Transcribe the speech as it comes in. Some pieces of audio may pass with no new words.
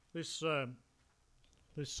This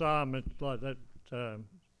this psalm, like that,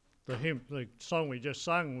 the song we just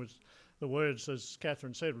sung was the words, as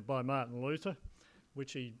Catherine said, by Martin Luther,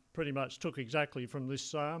 which he pretty much took exactly from this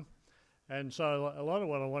psalm. And so a lot of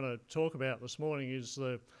what I want to talk about this morning is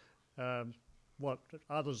what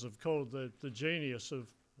others have called the genius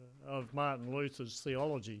of Martin Luther's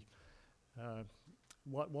theology.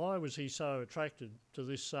 Why was he so attracted to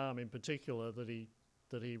this psalm in particular that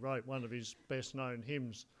he wrote one of his best known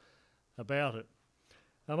hymns about it?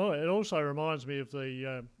 It also reminds me of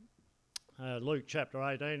the Luke chapter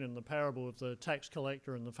 18 and the parable of the tax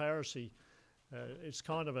collector and the Pharisee. It's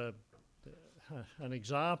kind of an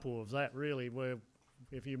example of that, really, where,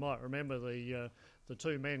 if you might remember, the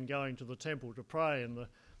two men going to the temple to pray, and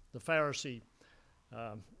the Pharisee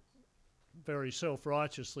very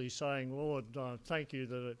self-righteously saying, "Lord, thank you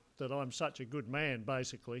that I'm such a good man,"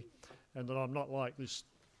 basically, and that I'm not like this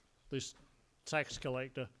tax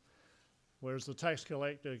collector. Whereas the tax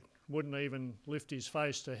collector wouldn't even lift his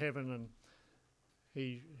face to heaven, and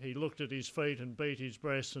he looked at his feet and beat his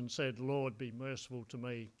breast and said, "Lord, be merciful to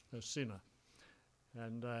me, a sinner."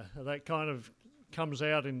 And that kind of comes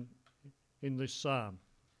out in this psalm.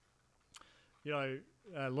 You know,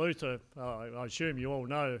 Luther, I assume you all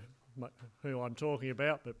know who I'm talking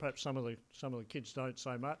about, but perhaps some of the kids don't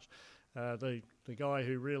so much. The guy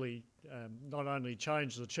who really not only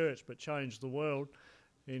changed the church but changed the world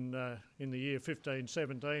in the year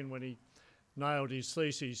 1517, when he nailed his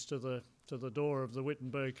theses to the door of the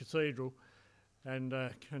Wittenberg Cathedral and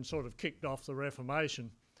sort of kicked off the Reformation.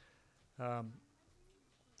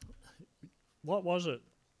 What was it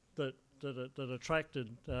that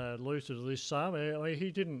attracted Luther to this psalm? I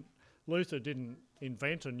mean, Luther didn't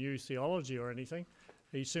invent a new theology or anything.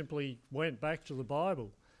 He simply went back to the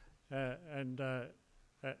Bible and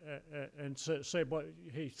said what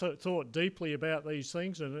he thought deeply about these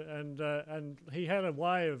things, and he had a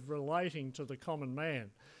way of relating to the common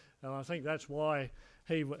man, and I think that's why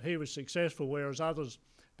he was successful, whereas others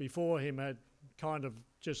before him had kind of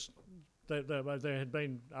just there had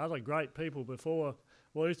been other great people before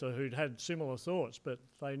Luther who'd had similar thoughts, but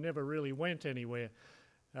they never really went anywhere.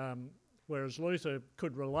 Whereas Luther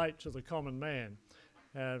could relate to the common man.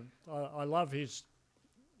 I love his.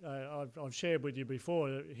 I've shared with you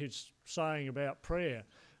before his saying about prayer,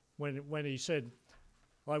 when he said,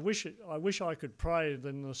 "I wish I could pray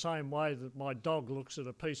in the same way that my dog looks at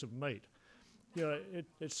a piece of meat." You know,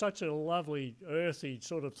 it's such a lovely, earthy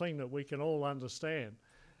sort of thing that we can all understand.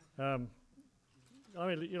 I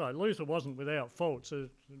mean, you know, Luther wasn't without faults. A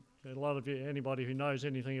lot of anybody who knows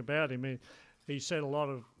anything about him, he said a lot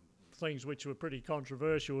of things which were pretty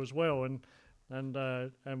controversial as well, and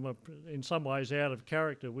were in some ways out of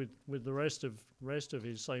character with the rest of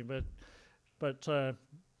his thing. But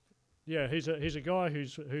yeah, he's a guy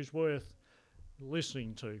who's worth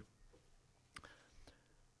listening to.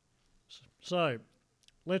 So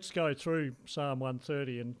let's go through Psalm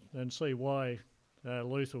 130 and see why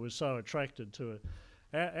Luther was so attracted to it.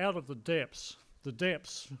 Out of the depths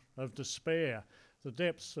of despair, the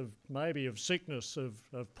depths of maybe of sickness,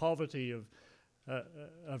 of poverty,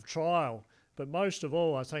 of trial, but most of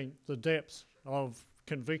all, I think, the depths of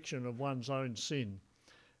conviction of one's own sin.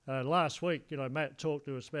 Last week, you know, Matt talked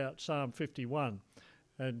to us about Psalm 51,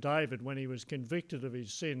 and David, when he was convicted of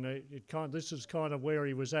his sin, this is kind of where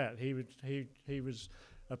he was at. He was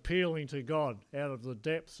appealing to God out of the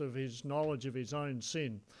depths of his knowledge of his own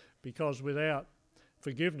sin, because without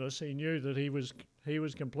forgiveness, he knew that he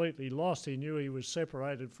was completely lost. He knew he was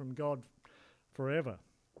separated from God forever.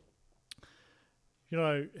 You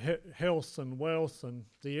know, health and wealth and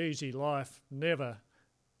the easy life never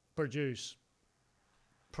produce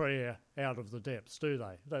prayer out of the depths, do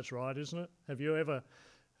they? That's right, isn't it? Have you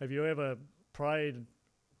ever prayed,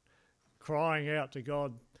 crying out to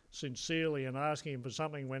God sincerely and asking him for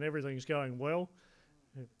something when everything's going well?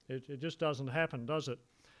 It just doesn't happen, does it?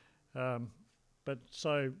 But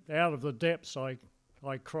so out of the depths I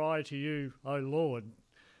cry to you, O Lord.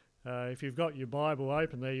 If you've got your Bible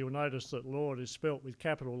open there, you'll notice that Lord is spelt with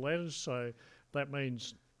capital letters, so that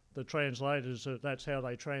means the translators, that's how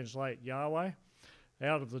they translate Yahweh.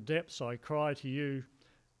 Out of the depths I cry to you,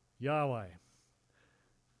 Yahweh,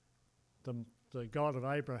 the God of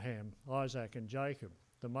Abraham, Isaac and Jacob,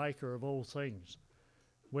 the maker of all things.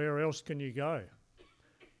 Where else can you go?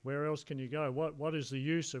 Where else can you go? What is the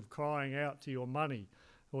use of crying out to your money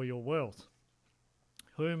or your wealth?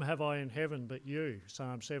 Whom have I in heaven but you?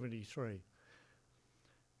 Psalm 73.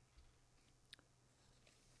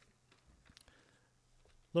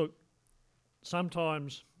 Look,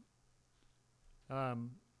 sometimes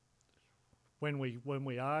when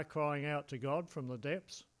we are crying out to God from the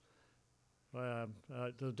depths,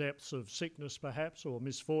 the depths of sickness perhaps, or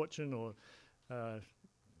misfortune, or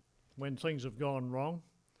when things have gone wrong,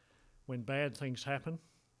 when bad things happen,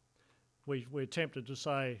 we're tempted to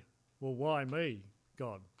say, well, why me,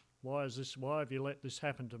 God? Why have you let this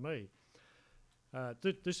happen to me?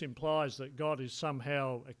 This implies that God is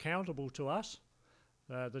somehow accountable to us,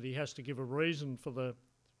 that he has to give a reason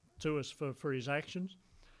to us for his actions.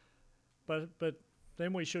 But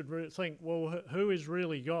then we should think, well, who is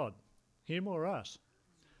really God, him or us?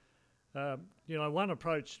 One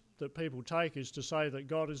approach that people take is to say that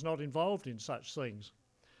God is not involved in such things,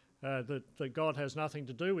 that God has nothing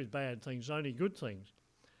to do with bad things, only good things.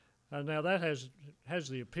 And now that has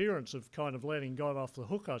the appearance of kind of letting God off the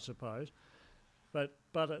hook, I suppose, but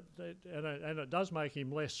it does make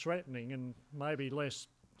him less threatening and maybe less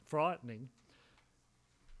frightening.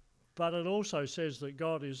 But it also says that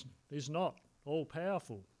God is not all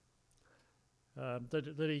powerful,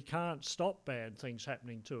 that he can't stop bad things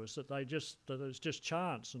happening to us, that it's just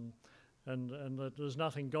chance and that there's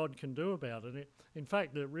nothing God can do about it. In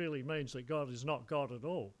fact, it really means that God is not God at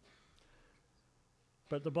all.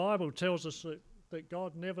 But the Bible tells us that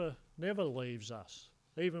God never leaves us,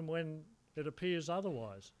 even when it appears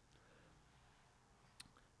otherwise.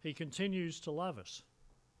 He continues to love us.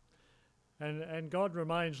 And God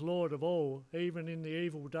remains Lord of all, even in the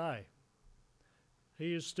evil day.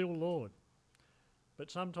 He is still Lord. But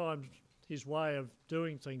sometimes his way of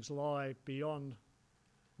doing things lie beyond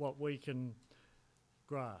what we can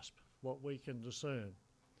grasp, what we can discern.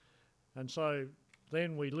 And so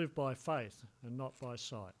then we live by faith and not by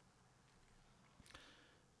sight.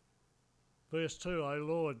 Verse 2, O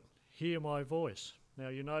Lord, hear my voice. Now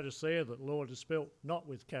you notice there that Lord is spelt not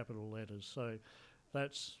with capital letters, so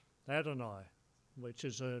that's Adonai, which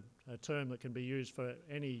is a term that can be used for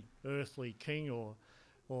any earthly king or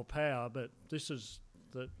power, but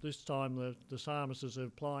this time the psalmist is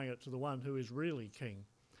applying it to the one who is really king,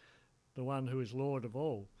 the one who is Lord of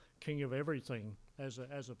all, king of everything, as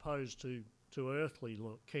opposed to earthly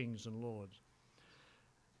kings and lords.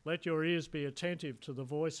 Let your ears be attentive to the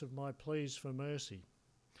voice of my pleas for mercy.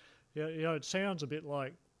 It sounds a bit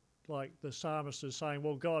like the psalmist is saying,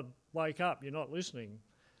 well, God, wake up, you're not listening.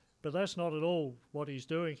 But that's not at all what he's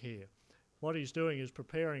doing here. What he's doing is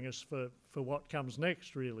preparing us for what comes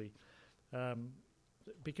next, really.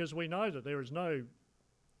 Because we know that there is no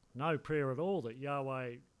prayer at all that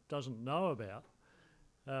Yahweh doesn't know about.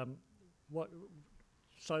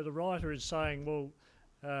 So the writer is saying, well,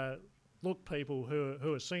 look, people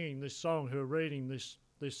who are singing this song, who are reading this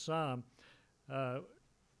psalm,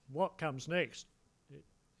 what comes next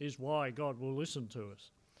is why God will listen to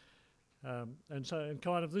us. And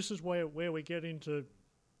kind of this is where we get into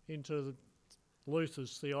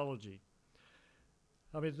Luther's theology.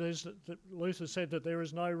 I mean, Luther said that there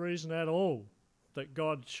is no reason at all that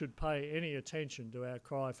God should pay any attention to our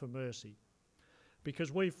cry for mercy,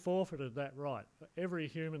 because we've forfeited that right. Every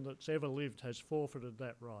human that's ever lived has forfeited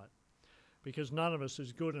that right, because none of us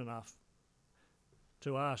is good enough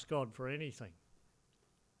to ask God for anything.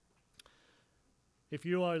 If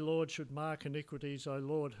you, O Lord, should mark iniquities, O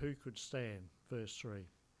Lord, who could stand? Verse 3.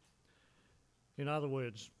 In other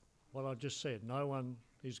words, what I just said, no one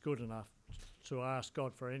is good enough to ask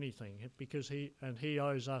God for anything, because he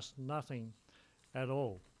owes us nothing at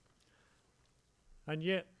all. And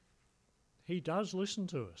yet, he does listen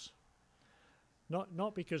to us.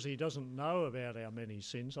 Not because he doesn't know about our many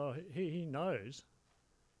sins. He knows.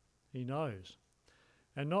 He knows.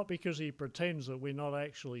 And not because he pretends that we're not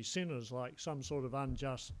actually sinners, like some sort of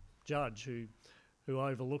unjust judge who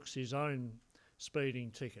overlooks his own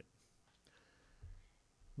speeding ticket.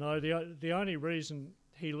 No, the only reason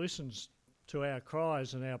he listens to our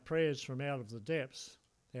cries and our prayers from out of the depths,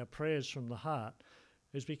 our prayers from the heart,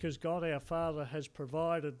 is because God our Father has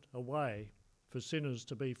provided a way for sinners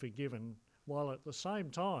to be forgiven, while at the same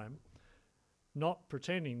time not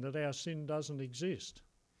pretending that our sin doesn't exist.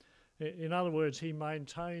 In other words, he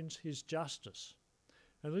maintains his justice.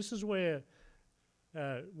 And this is where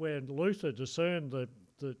Luther discerned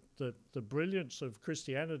the brilliance of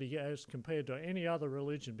Christianity as compared to any other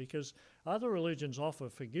religion, because other religions offer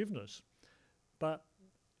forgiveness, but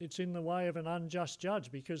it's in the way of an unjust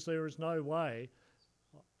judge, because there is no way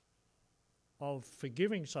of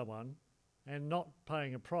forgiving someone and not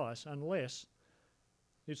paying a price unless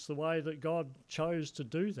it's the way that God chose to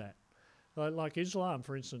do that. Like Islam,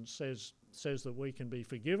 for instance, says that we can be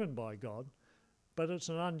forgiven by God, but it's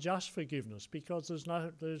an unjust forgiveness, because there's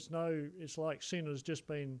no. It's like sin has just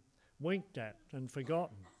been winked at and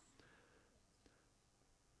forgotten.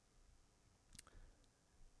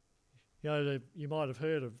 You might have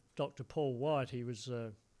heard of Dr. Paul White. He was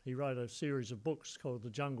he wrote a series of books called the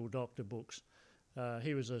Jungle Doctor books.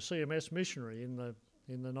 He was a CMS missionary in the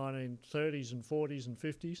 1930s and 40s and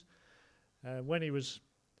 50s. When he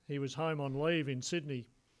was home on leave in Sydney,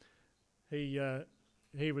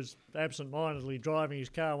 he was absent-mindedly driving his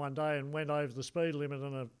car one day and went over the speed limit,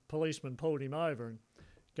 and a policeman pulled him over and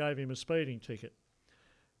gave him a speeding ticket.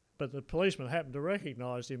 But the policeman happened to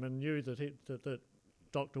recognise him and knew that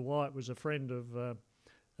Dr. White was a friend of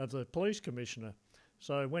the police commissioner.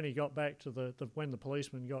 So when he got back to when the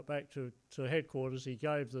policeman got back to headquarters, he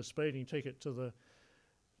gave the speeding ticket to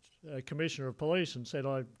the commissioner of police and said,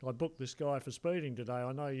 I booked this guy for speeding today.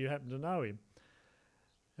 I know you happen to know him.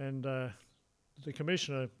 And the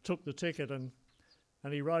commissioner took the ticket and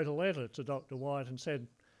he wrote a letter to Dr. White and said,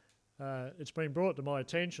 it's been brought to my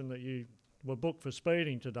attention that you were booked for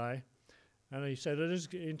speeding today. And he said, it is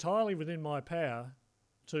entirely within my power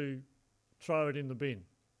to throw it in the bin,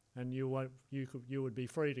 and you would be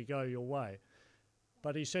free to go your way.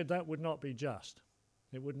 But he said that would not be just.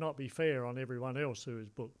 It would not be fair on everyone else who is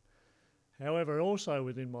booked. However, also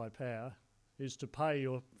within my power is to pay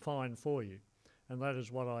your fine for you, and that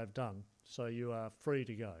is what I have done. So you are free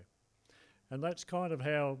to go. And that's kind of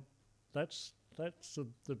how, that's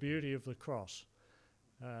the beauty of the cross,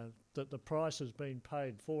 that the price has been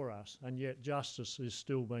paid for us, and yet justice is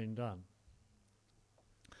still being done.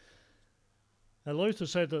 Now, Luther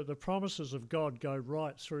said that the promises of God go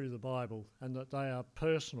right through the Bible and that they are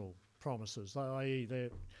personal promises, i.e. they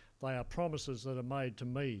are promises that are made to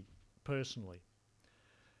me personally.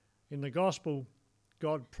 In the Gospel,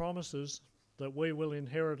 God promises that we will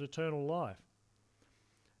inherit eternal life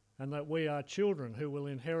and that we are children who will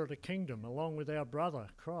inherit a kingdom along with our brother,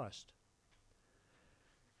 Christ.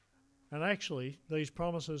 And actually, these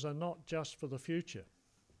promises are not just for the future.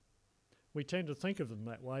 We tend to think of them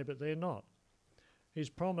that way, but they're not. His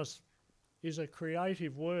promise is a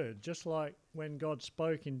creative word, just like when God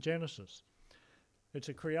spoke in Genesis. It's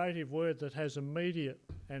a creative word that has immediate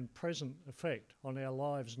and present effect on our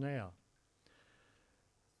lives now.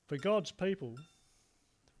 For God's people,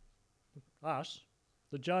 us,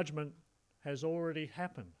 the judgment has already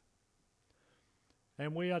happened.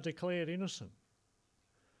 And we are declared innocent.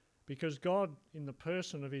 Because God, in the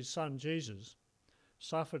person of his Son Jesus,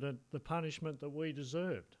 suffered the punishment that we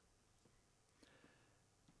deserved.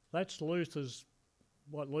 That's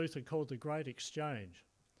what Luther called the Great Exchange,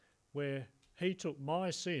 where he took my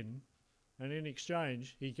sin and in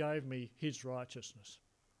exchange he gave me his righteousness.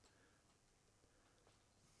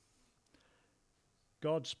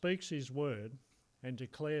 God speaks his word and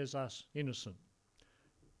declares us innocent,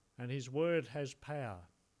 and his word has power.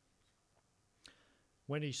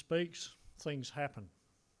 When he speaks, things happen.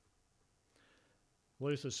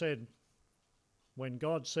 Luther said, when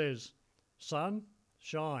God says, sun,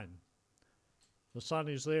 shine, the sun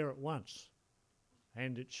is there at once,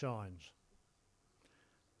 and it shines.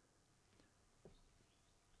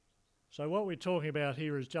 So what we're talking about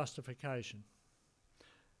here is justification.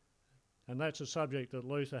 And that's a subject that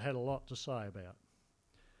Luther had a lot to say about.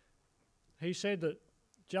 He said that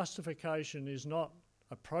justification is not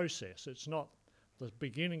a process. It's not the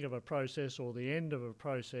beginning of a process or the end of a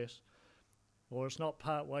process, or it's not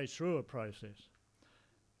part way through a process.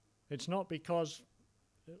 It's not because,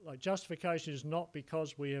 justification is not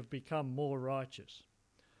because we have become more righteous.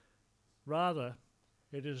 Rather,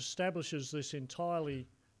 it establishes this entirely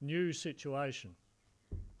new situation.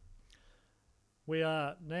 We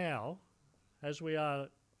are now,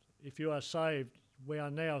 if you are saved, we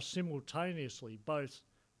are now simultaneously both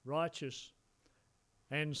righteous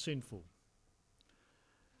and sinful.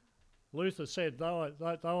 Luther said,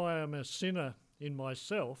 though I am a sinner in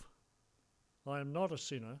myself, I am not a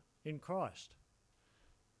sinner in Christ.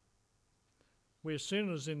 We're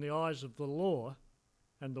sinners in the eyes of the law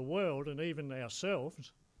and the world and even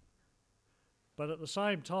ourselves, but at the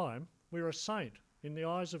same time, we're a saint in the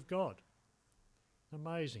eyes of God.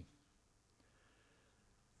 Amazing.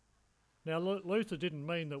 Now, Luther didn't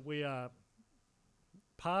mean that we are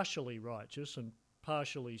partially righteous and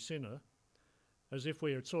partially sinner, as if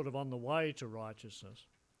we are sort of on the way to righteousness.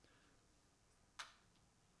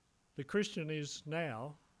 The Christian is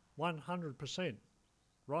now 100%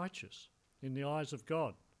 righteous in the eyes of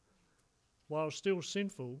God, while still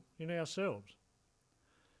sinful in ourselves.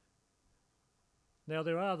 Now,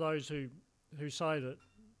 there are those who say that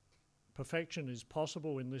perfection is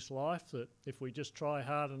possible in this life, that if we just try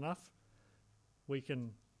hard enough, we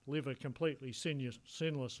can live a completely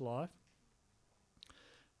sinless life.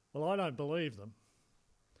 Well, I don't believe them.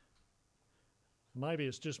 Maybe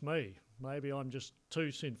it's just me. Maybe I'm just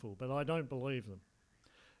too sinful, but I don't believe them.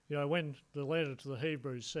 You know, when the letter to the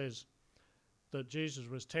Hebrews says that Jesus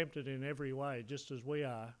was tempted in every way just as we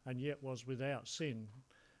are and yet was without sin,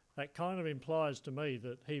 that kind of implies to me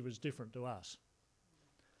that he was different to us.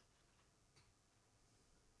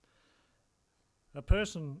 A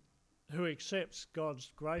person who accepts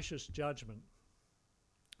God's gracious judgment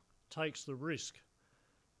takes the risk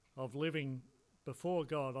of living before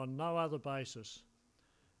God on no other basis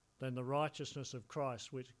than the righteousness of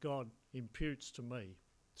Christ, which God imputes to me,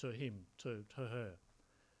 to him, to her,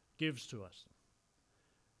 gives to us.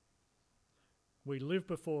 We live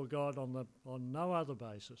before God on no other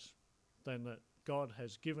basis than that God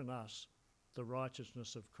has given us the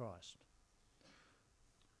righteousness of Christ.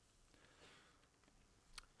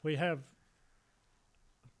 We have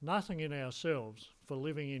nothing in ourselves for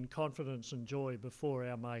living in confidence and joy before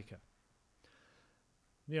our Maker.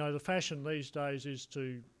 You know, the fashion these days is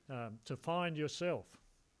to find yourself.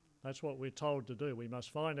 That's what we're told to do. We must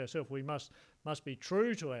find ourselves. We must be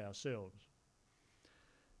true to ourselves.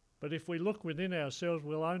 But if we look within ourselves,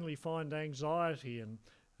 we'll only find anxiety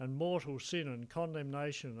and mortal sin and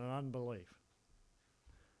condemnation and unbelief.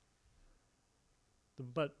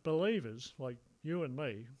 But believers, like you and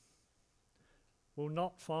me, will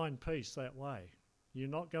not find peace that way. You're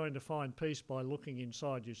not going to find peace by looking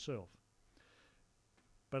inside yourself,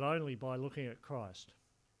 but only by looking at Christ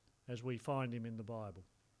as we find him in the Bible.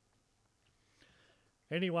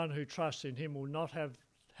 Anyone who trusts in him will not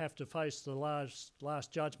have to face the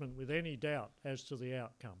last judgment with any doubt as to the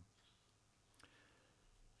outcome.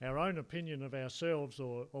 Our own opinion of ourselves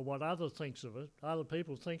or what other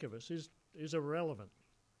people think of us is irrelevant.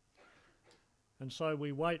 And so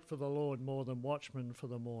we wait for the Lord more than watchmen for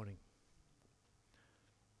the morning.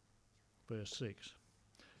 Verse 6.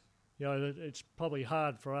 You know, it's probably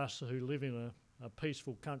hard for us who live in a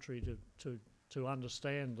peaceful country to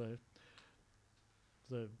understand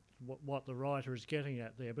what the writer is getting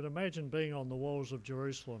at there. But imagine being on the walls of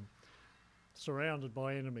Jerusalem, surrounded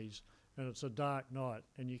by enemies, and it's a dark night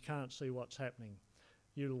and you can't see what's happening.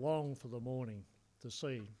 You long for the morning to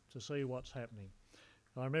see what's happening.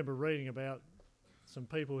 I remember reading about some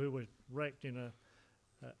people who were wrecked in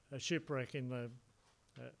a shipwreck in the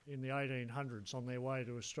 1800s on their way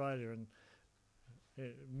to Australia, and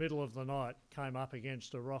middle of the night came up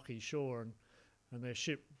against a rocky shore, and their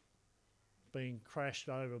ship being crashed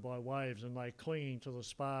over by waves, and they clinging to the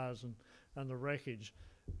spars and the wreckage.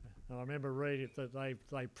 And I remember reading that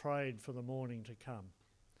they prayed for the morning to come,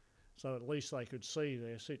 so at least they could see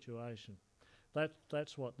their situation.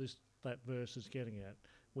 That's what that verse is getting at.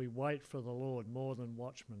 We wait for the Lord more than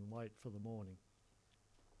watchmen wait for the morning.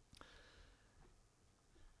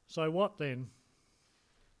 So what then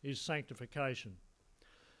is sanctification?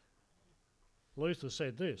 Luther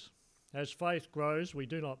said this: as faith grows, we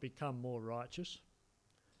do not become more righteous,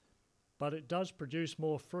 but it does produce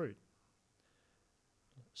more fruit.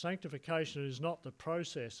 Sanctification is not the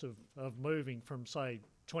process of moving from, say,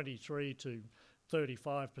 23 to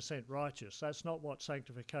 35% righteous. That's not what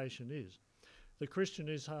sanctification is. The Christian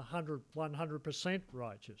is 100%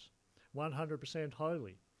 righteous, 100%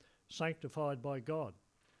 holy, sanctified by God.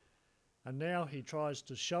 And now he tries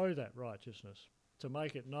to show that righteousness, to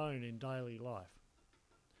make it known in daily life.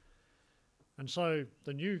 And so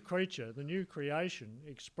the new creature, the new creation,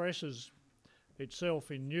 expresses itself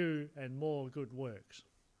in new and more good works.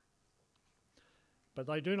 But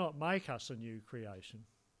they do not make us a new creation.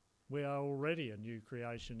 We are already a new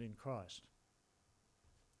creation in Christ.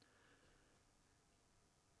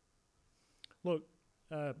 Look,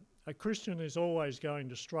 a Christian is always going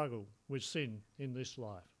to struggle with sin in this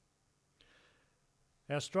life.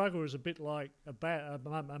 Our struggle is a bit like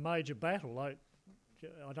a major battle. Like,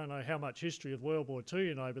 I don't know how much history of World War II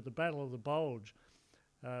you know, but the Battle of the Bulge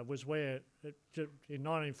was where, in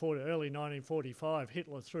early 1945,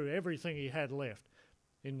 Hitler threw everything he had left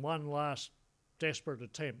in one last desperate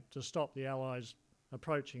attempt to stop the Allies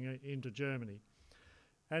approaching into Germany.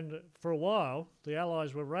 And for a while, the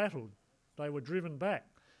Allies were rattled. They were driven back.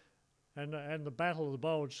 And the Battle of the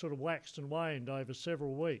Bulge sort of waxed and waned over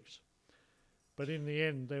several weeks. But in the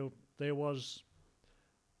end, there was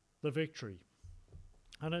the victory.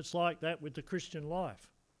 And it's like that with the Christian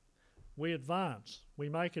life. We advance, we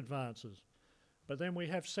make advances, but then we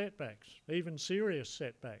have setbacks, even serious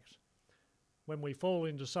setbacks, when we fall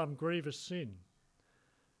into some grievous sin.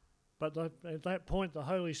 But at that point, the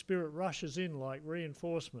Holy Spirit rushes in like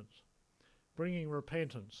reinforcements, bringing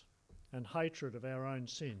repentance and hatred of our own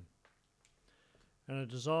sin, and a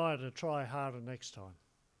desire to try harder next time.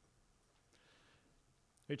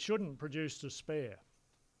 It shouldn't produce despair,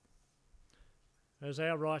 as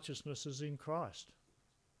our righteousness is in Christ.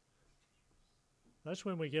 That's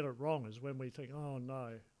when we get it wrong, is when we think, oh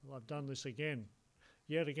no, I've done this again.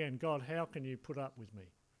 Yet again, God, how can you put up with me?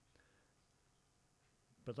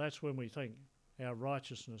 But that's when we think our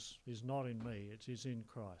righteousness is not in me, it is in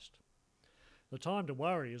Christ. The time to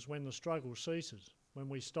worry is when the struggle ceases, when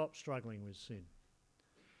we stop struggling with sin.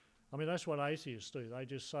 I mean, that's what atheists do. They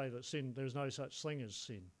just say that sin, there's no such thing as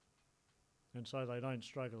sin. And so they don't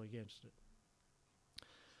struggle against it.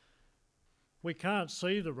 We can't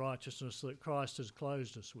see the righteousness that Christ has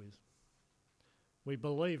clothed us with. We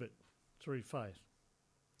believe it through faith.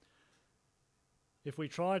 If we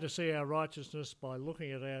try to see our righteousness by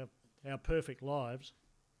looking at our perfect lives,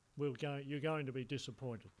 you're going to be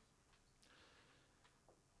disappointed.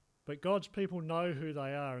 But God's people know who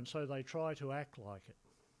they are, and so they try to act like it.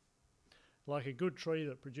 Like a good tree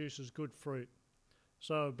that produces good fruit,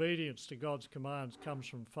 so obedience to God's commands comes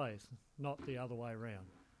from faith, not the other way around.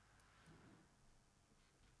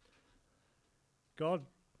 God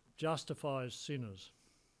justifies sinners.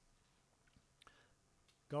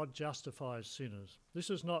 God justifies sinners. This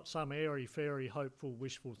is not some airy-fairy, hopeful,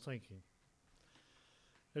 wishful thinking.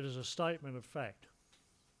 It is a statement of fact,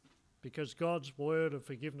 because God's word of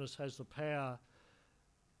forgiveness has the power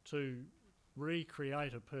to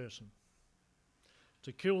recreate a person,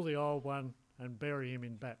 to kill the old one and bury him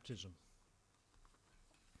in baptism,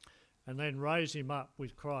 and then raise him up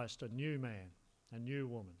with Christ, a new man, a new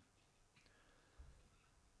woman.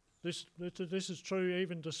 This is true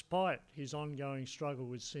even despite his ongoing struggle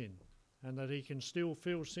with sin, and that he can still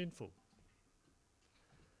feel sinful.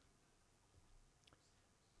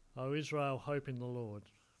 O Israel, hope in the Lord,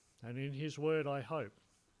 and in his word I hope.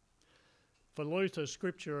 For Luther,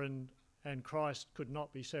 Scripture and Christ could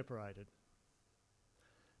not be separated.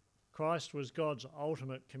 Christ was God's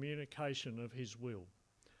ultimate communication of his will.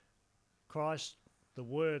 Christ, the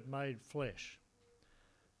Word made flesh.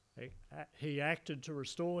 He acted to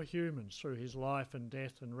restore humans through his life and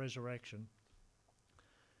death and resurrection.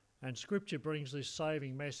 And Scripture brings this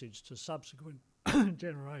saving message to subsequent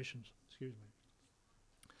generations.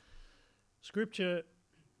 Scripture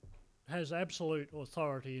has absolute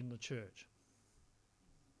authority in the church.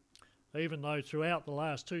 Even though throughout the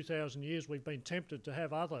last 2,000 years we've been tempted to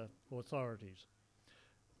have other authorities.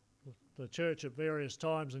 The church at various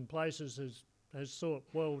times and places has thought,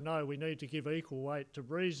 well, no, we need to give equal weight to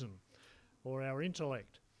reason or our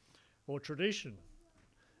intellect or tradition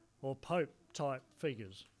or Pope-type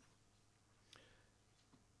figures.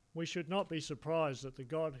 We should not be surprised that the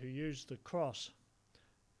God who used the cross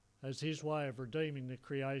as his way of redeeming the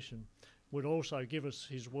creation would also give us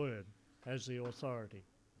his word as the authority.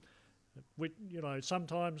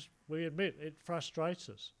 Sometimes we admit it frustrates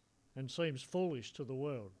us and seems foolish to the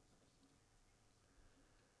world.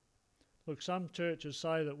 Look, some churches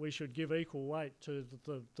say that we should give equal weight to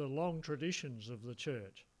the long traditions of the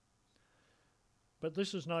church. But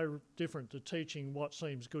this is no different to teaching what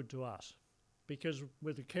seems good to us, because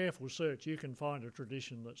with a careful search you can find a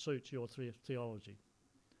tradition that suits your theology.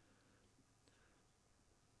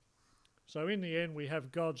 So in the end we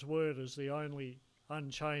have God's word as the only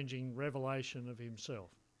unchanging revelation of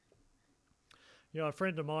himself. A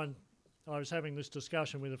friend of mine, I was having this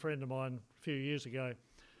discussion with a friend of mine a few years ago,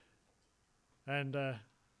 and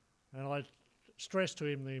I stressed to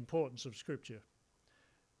him the importance of Scripture.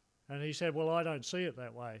 And he said, well, I don't see it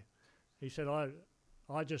that way. He said,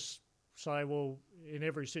 I just say, well, in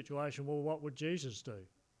every situation, well, what would Jesus do?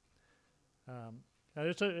 And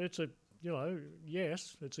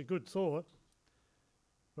yes, it's a good thought.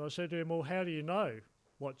 But I said to him, well, how do you know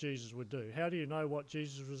what Jesus would do? How do you know what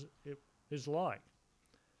Jesus is like?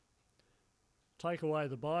 Take away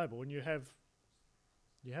the Bible and you have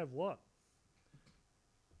what?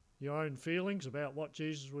 Your own feelings about what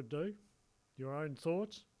Jesus would do, your own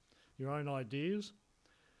thoughts, your own ideas.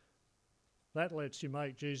 That lets you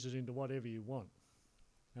make Jesus into whatever you want,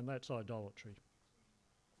 and that's idolatry.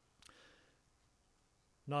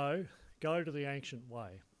 No, go to the ancient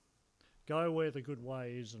way. Go where the good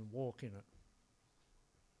way is and walk in it.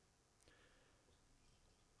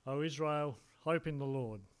 O Israel, hope in the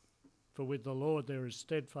Lord, for with the Lord there is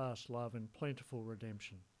steadfast love and plentiful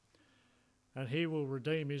redemption, and he will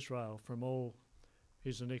redeem Israel from all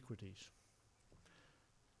his iniquities.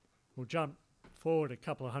 We'll jump forward a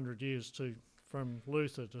couple of hundred years from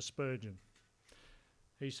Luther to Spurgeon.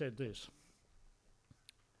 He said this: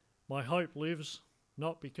 "My hope lives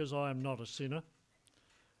not because I am not a sinner,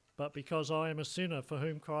 but because I am a sinner for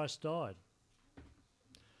whom Christ died.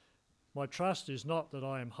 My trust is not that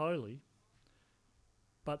I am holy,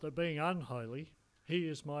 but that being unholy, he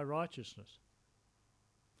is my righteousness.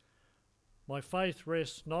 My faith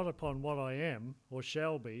rests not upon what I am or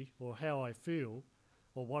shall be or how I feel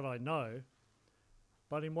or what I know,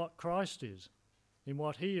 but in what Christ is, in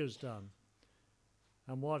what he has done,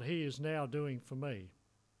 and what he is now doing for me.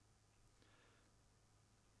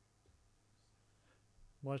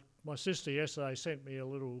 My sister yesterday sent me a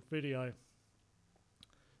little video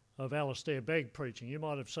of Alistair Begg preaching. You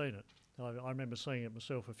might have seen it. I remember seeing it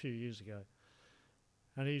myself a few years ago.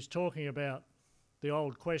 And he's talking about the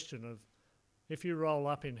old question of, if you roll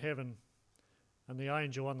up in heaven and the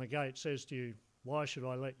angel on the gate says to you, "Why should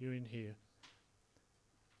I let you in here?"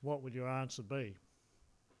 what would your answer be?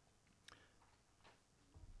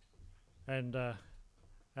 And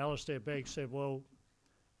Alistair Begg said, well,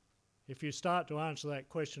 if you start to answer that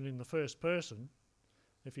question in the first person,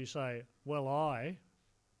 if you say, well, I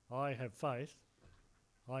have faith,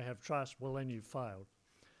 I have trust, well, then you've failed.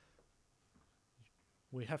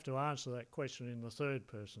 We have to answer that question in the third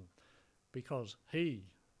person, because he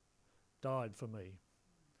died for me,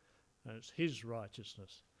 and it's his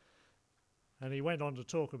righteousness. And he went on to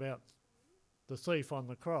talk about the thief on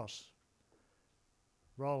the cross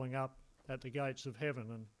rolling up at the gates of heaven,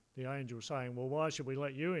 and the angel saying, well, why should we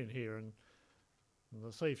let you in here? And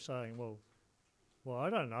the thief saying, well, I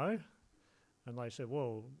don't know. And they said,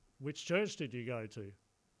 well, which church did you go to?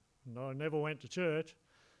 No, I never went to church.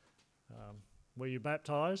 Were you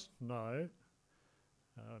baptised? No.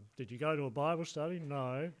 Did you go to a Bible study?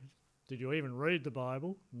 No. Did you even read the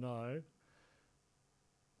Bible? No.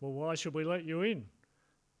 Well, why should we let you in?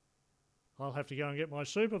 I'll have to go and get my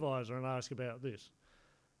supervisor and ask about this.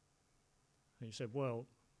 And he said, well,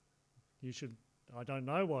 I don't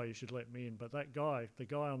know why you should let me in, but that guy, the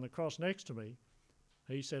guy on the cross next to me,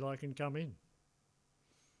 he said I can come in.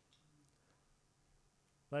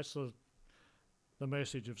 That's the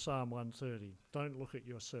message of Psalm 130. Don't look at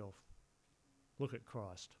yourself. Look at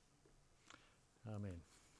Christ. Amen.